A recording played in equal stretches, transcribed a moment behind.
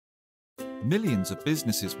Millions of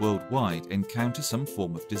businesses worldwide encounter some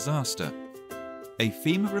form of disaster. A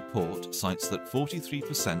FEMA report cites that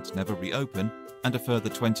 43% never reopen and a further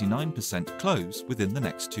 29% close within the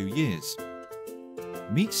next 2 years.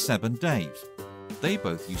 Meet Seb and Dave. They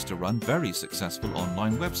both used to run very successful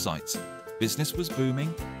online websites. Business was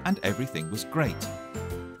booming and everything was great.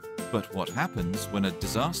 But what happens when a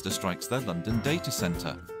disaster strikes their London data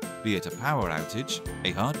centre? Be it a power outage,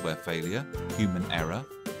 a hardware failure, human error,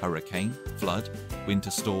 hurricane, flood,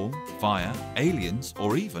 winter storm, fire, aliens,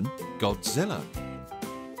 or even Godzilla.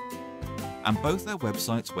 And both their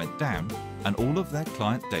websites went down and all of their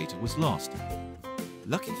client data was lost.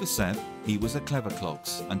 Lucky for Seb, he was a clever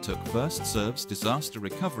clogs and took FirstServ's disaster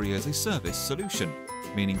recovery as a service solution,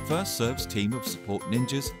 meaning FirstServ's team of support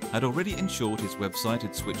ninjas had already ensured his website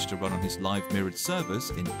had switched to run on his live mirrored servers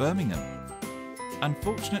in Birmingham.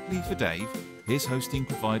 Unfortunately for Dave, his hosting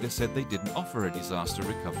provider said they didn't offer a disaster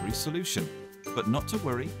recovery solution, but not to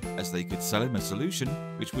worry, as they could sell him a solution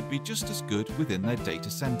which would be just as good within their data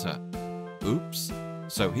center. Oops,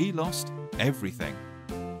 so he lost everything.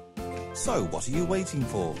 So what are you waiting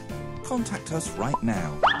for? Contact us right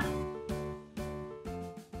now.